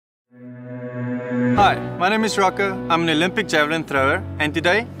Hi, my name is Rocco. I'm an Olympic javelin thrower, and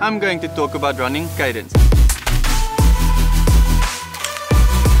today I'm going to talk about running cadence.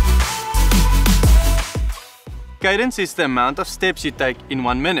 Cadence is the amount of steps you take in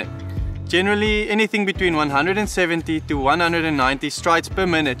 1 minute. Generally, anything between 170 to 190 strides per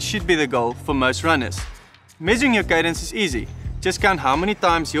minute should be the goal for most runners. Measuring your cadence is easy. Just count how many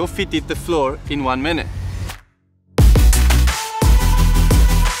times your feet hit the floor in 1 minute.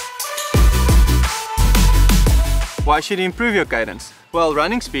 Why should you improve your cadence? Well,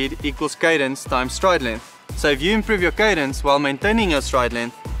 running speed equals cadence times stride length. So if you improve your cadence while maintaining your stride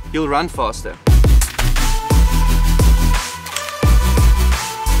length, you'll run faster.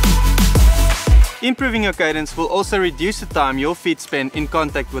 Improving your cadence will also reduce the time your feet spend in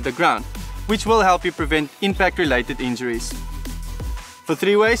contact with the ground, which will help you prevent impact-related injuries. For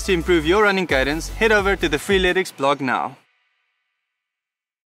 3 ways to improve your running cadence, head over to the Freeletics blog now.